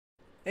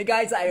Hey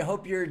guys, I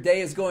hope your day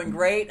is going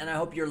great and I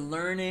hope you're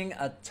learning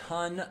a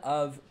ton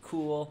of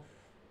cool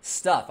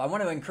stuff. I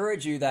want to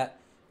encourage you that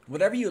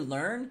whatever you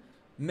learn,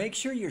 make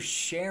sure you're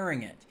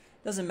sharing it.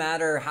 Doesn't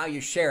matter how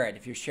you share it.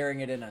 If you're sharing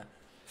it in a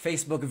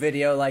Facebook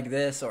video like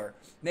this, or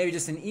maybe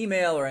just an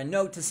email or a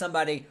note to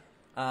somebody,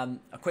 a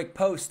quick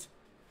post,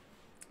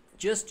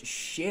 just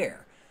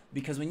share.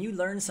 Because when you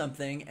learn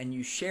something and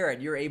you share it,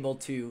 you're able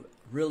to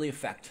really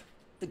affect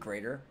the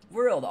greater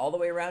world all the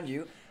way around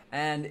you.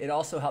 And it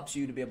also helps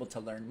you to be able to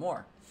learn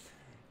more.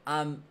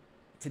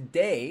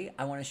 Today,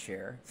 I want to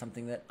share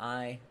something that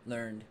I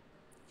learned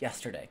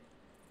yesterday.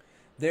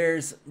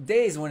 There's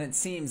days when it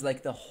seems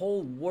like the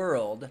whole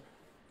world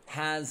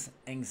has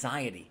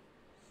anxiety.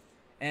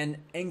 And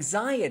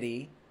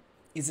anxiety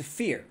is a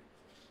fear.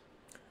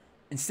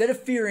 Instead of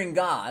fearing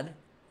God,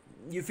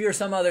 you fear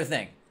some other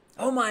thing.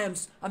 Oh my,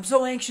 I'm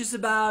so anxious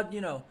about,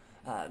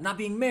 not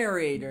being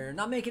married or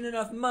not making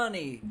enough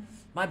money.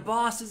 My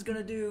boss is going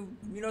to do,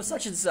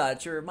 such and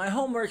such, or my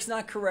homework's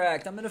not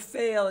correct. I'm going to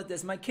fail at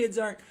this. My kids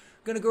aren't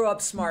going to grow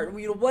up smart.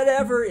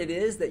 Whatever it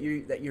is that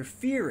you're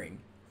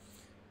fearing.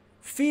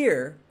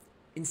 Fear,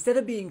 instead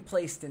of being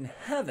placed in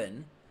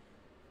heaven,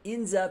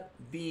 ends up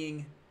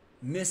being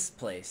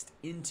misplaced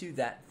into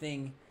that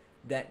thing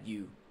that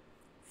you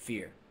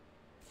fear.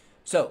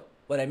 So,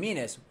 what I mean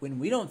is, when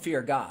we don't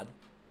fear God,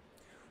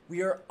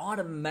 we are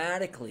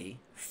automatically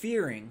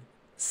fearing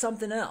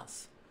something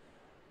else.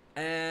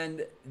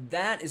 And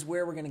that is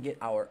where we're going to get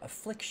our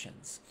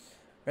afflictions.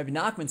 Rabbi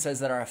Nachman says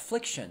that our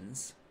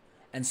afflictions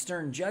and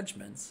stern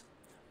judgments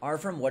are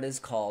from what is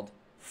called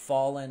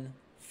fallen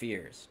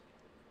fears.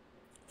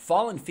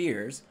 Fallen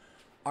fears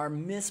are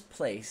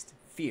misplaced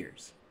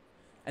fears.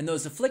 And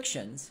those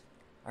afflictions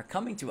are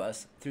coming to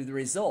us through the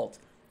result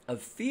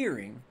of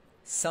fearing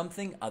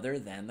something other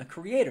than the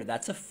Creator.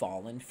 That's a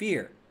fallen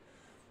fear.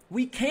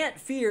 We can't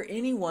fear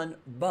anyone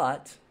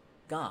but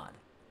God.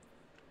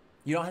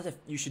 You don't have to.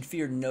 You should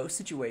fear no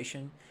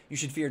situation. You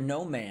should fear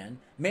no man.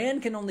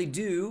 Man can only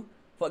do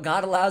what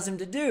God allows him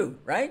to do,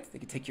 right? They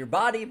can take your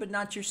body, but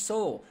not your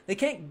soul. They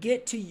can't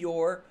get to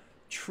your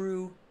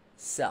true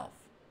self.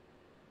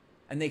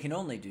 And they can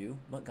only do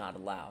what God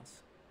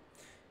allows.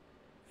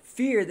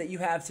 Fear that you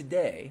have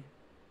today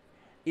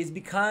is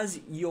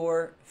because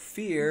your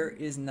fear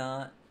is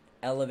not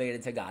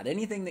elevated to God.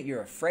 Anything that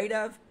you're afraid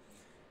of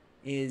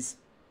is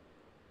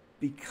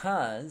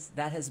because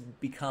that has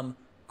become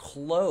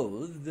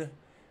clothed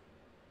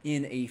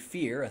in a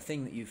fear, a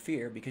thing that you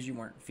fear, because you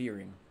weren't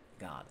fearing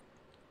God.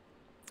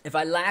 If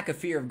I lack a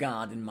fear of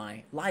God in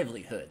my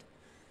livelihood,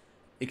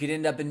 it could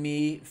end up in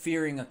me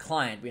fearing a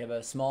client. We have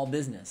a small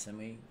business and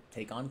we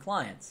take on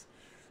clients.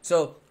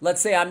 So let's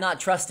say I'm not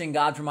trusting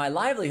God for my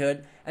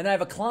livelihood and I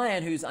have a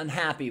client who's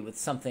unhappy with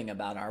something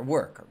about our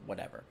work or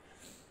whatever.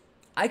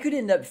 I could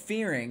end up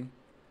fearing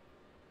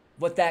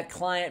what that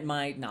client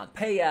might not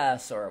pay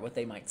us, or what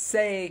they might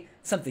say,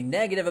 something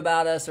negative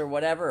about us or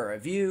whatever, or a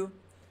view.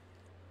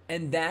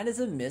 And that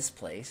is a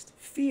misplaced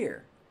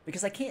fear,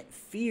 because I can't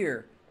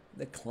fear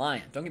the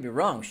client. Don't get me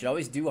wrong, we should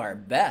always do our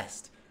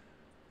best,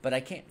 but I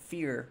can't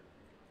fear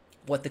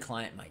what the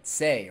client might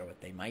say or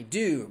what they might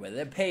do, or whether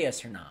they pay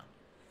us or not.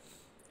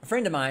 A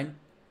friend of mine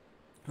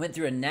went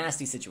through a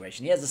nasty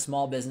situation. He has a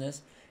small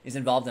business. He's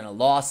involved in a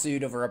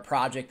lawsuit over a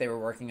project they were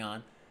working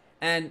on.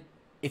 And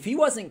if he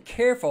wasn't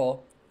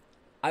careful,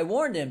 I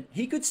warned him,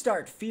 he could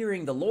start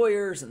fearing the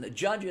lawyers and the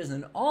judges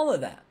and all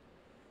of that.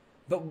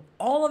 But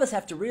all of us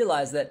have to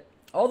realize that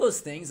all those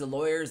things, the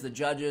lawyers, the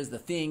judges, the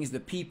things, the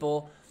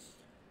people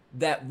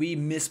that we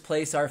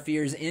misplace our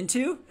fears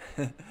into,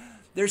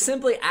 they're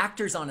simply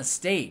actors on a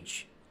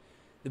stage.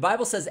 The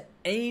Bible says,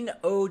 Ein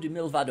od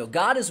milvado.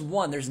 God is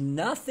one. There's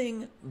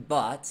nothing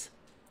but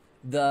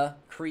the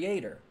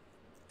Creator.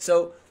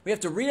 So we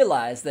have to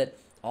realize that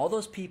all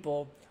those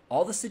people,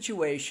 all the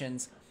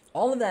situations,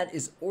 all of that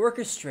is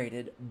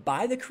orchestrated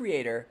by the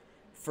Creator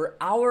for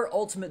our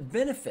ultimate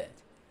benefit.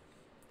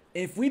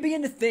 If we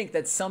begin to think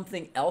that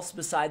something else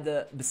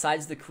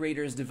besides the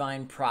Creator's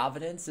divine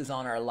providence is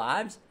on our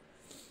lives,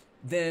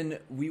 then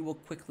we will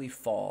quickly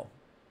fall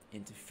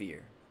into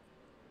fear.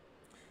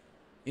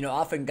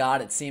 Often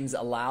God, it seems,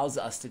 allows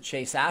us to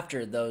chase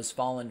after those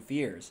fallen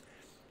fears.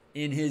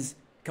 In His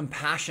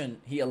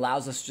compassion, He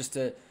allows us just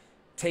to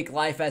take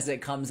life as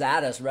it comes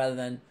at us, rather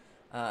than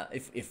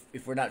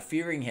if we're not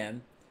fearing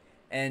Him.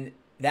 And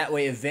that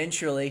way,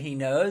 eventually, He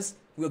knows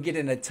we'll get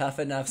in a tough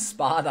enough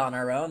spot on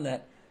our own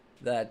that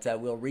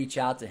we'll reach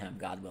out to Him,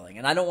 God willing.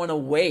 And I don't want to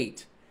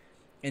wait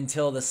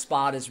until the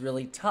spot is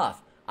really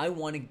tough. I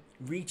want to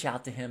reach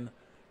out to Him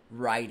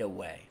right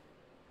away,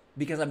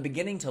 because I'm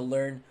beginning to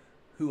learn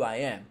who I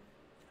am.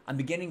 I'm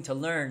beginning to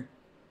learn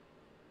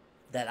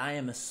that I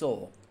am a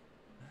soul.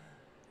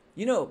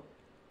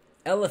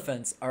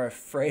 Elephants are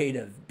afraid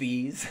of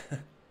bees.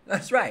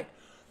 That's right.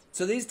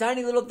 So these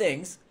tiny little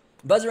things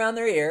buzz around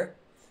their ear,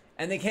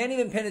 and they can't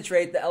even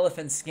penetrate the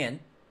elephant's skin.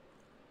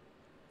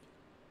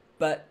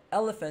 But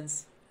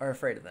elephants are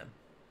afraid of them.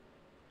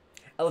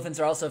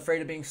 Elephants are also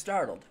afraid of being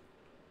startled.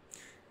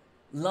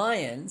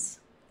 Lions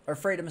are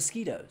afraid of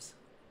mosquitoes.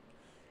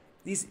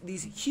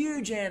 These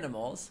huge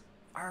animals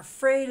are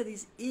afraid of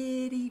these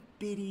itty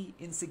bitty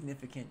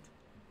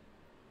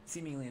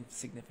seemingly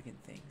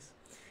insignificant things.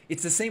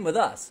 It's the same with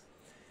us.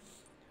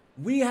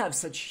 We have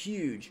such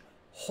huge,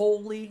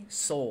 holy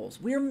souls.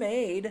 We're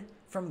made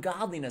from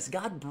godliness.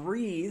 God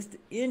breathed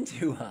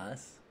into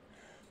us,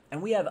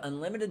 and we have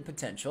unlimited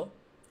potential.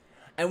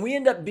 And we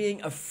end up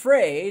being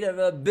afraid of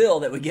a bill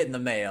that we get in the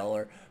mail,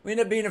 or we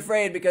end up being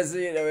afraid because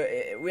we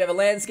have a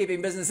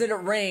landscaping business and it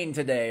rained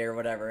today or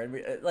whatever.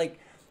 And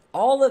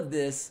all of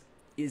this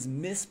is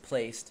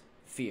misplaced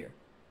fear.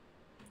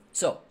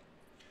 So,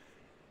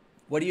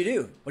 what do you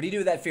do? What do you do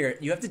with that fear?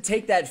 You have to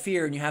take that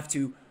fear and you have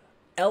to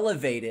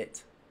elevate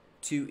it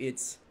to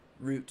its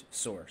root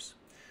source.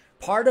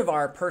 Part of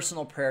our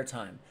personal prayer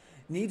time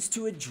needs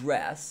to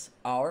address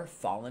our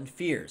fallen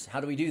fears. How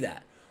do we do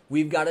that?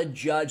 We've got to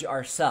judge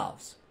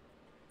ourselves.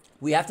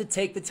 We have to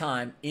take the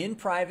time in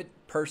private,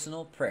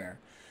 personal prayer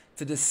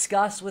to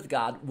discuss with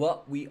God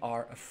what we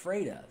are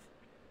afraid of.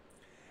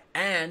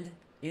 And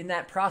in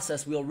that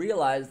process, we'll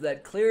realize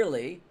that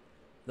clearly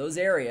those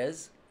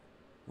areas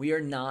we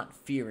are not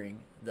fearing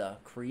the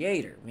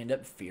Creator. We end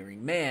up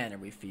fearing man, or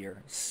we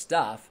fear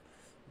stuff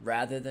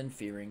rather than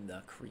fearing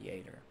the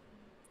Creator.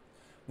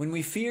 When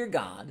we fear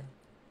God,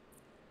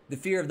 the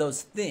fear of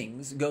those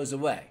things goes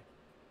away.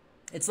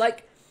 It's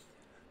like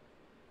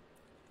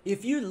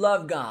if you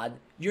love God,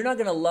 you're not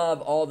going to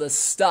love all the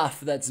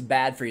stuff that's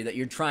bad for you that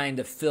you're trying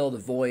to fill the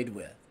void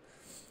with.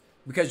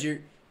 Because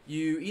you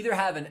either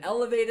have an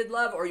elevated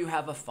love or you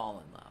have a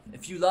fallen love.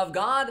 If you love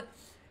God,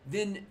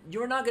 then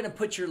you're not going to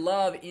put your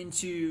love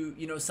into,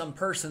 some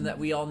person that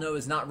we all know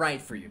is not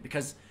right for you,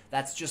 because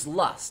that's just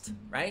lust,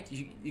 right?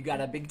 You got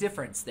a big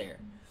difference there.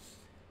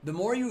 The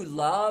more you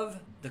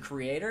love the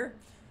Creator,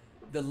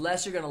 the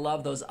less you're going to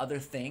love those other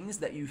things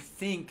that you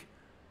think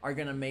are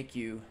going to make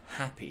you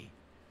happy.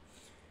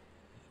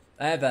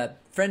 I have a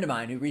friend of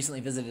mine who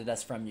recently visited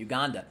us from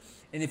Uganda.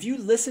 And if you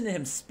listen to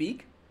him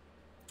speak,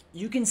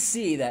 you can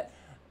see that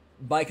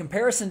by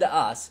comparison to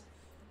us,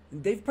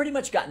 they've pretty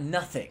much got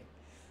nothing.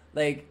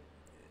 Like,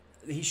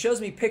 he shows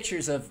me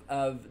pictures of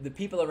the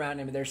people around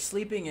him. They're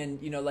sleeping in,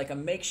 like a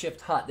makeshift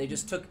hut. They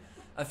just took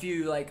a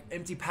few like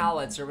empty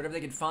pallets or whatever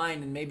they could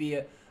find, and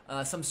maybe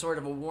some sort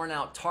of a worn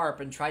out tarp,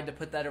 and tried to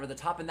put that over the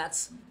top, and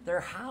that's their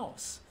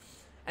house.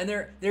 And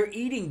they're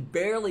eating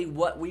barely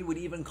what we would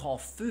even call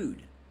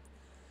food.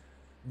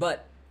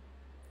 But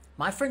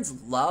my friend's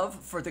love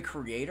for the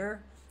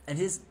Creator and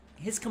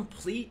his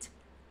complete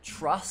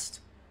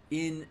trust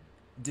in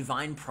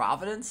divine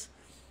providence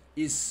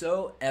is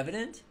so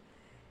evident,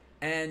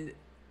 and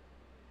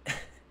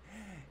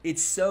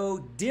it's so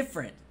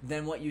different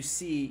than what you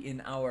see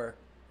in our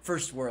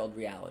first world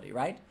reality,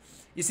 right?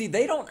 You see,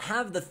 they don't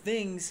have the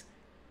things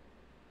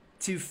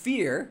to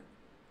fear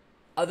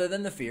other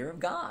than the fear of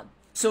God.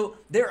 So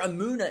their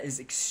Emunah is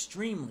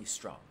extremely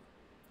strong.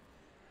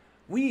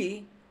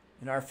 We,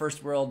 in our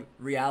first world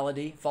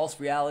reality, false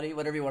reality,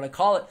 whatever you want to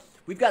call it,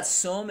 we've got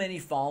so many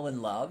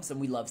fallen loves, and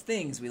we love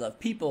things, we love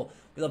people,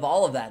 we love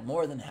all of that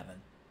more than heaven.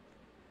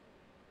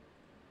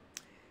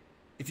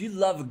 If you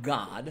love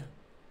God,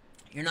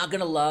 you're not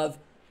going to love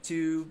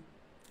to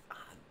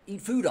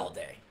eat food all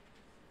day,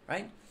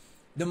 right?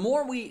 The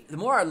more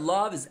our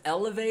love is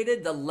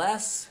elevated, the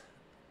less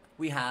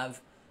we have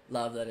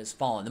love that is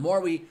fallen. The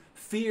more we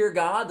fear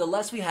God, the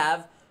less we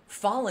have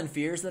fallen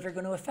fears that are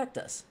going to affect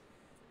us.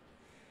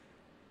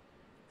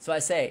 So I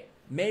say,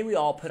 may we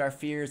all put our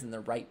fears in the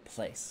right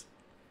place.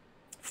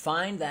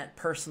 Find that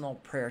personal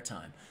prayer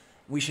time.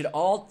 We should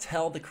all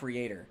tell the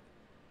Creator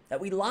that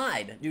we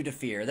lied due to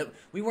fear, that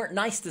we weren't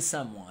nice to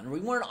someone, or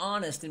we weren't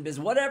honest in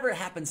business, whatever it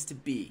happens to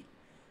be.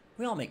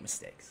 We all make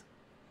mistakes.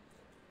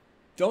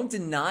 Don't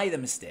deny the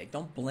mistake.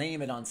 Don't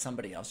blame it on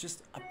somebody else.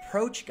 Just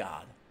approach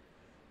God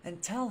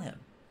and tell Him.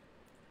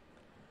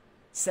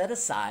 Set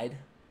aside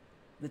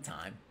the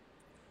time,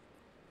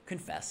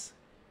 confess,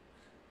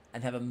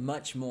 and have a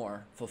much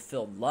more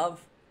fulfilled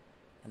love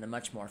and a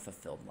much more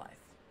fulfilled life.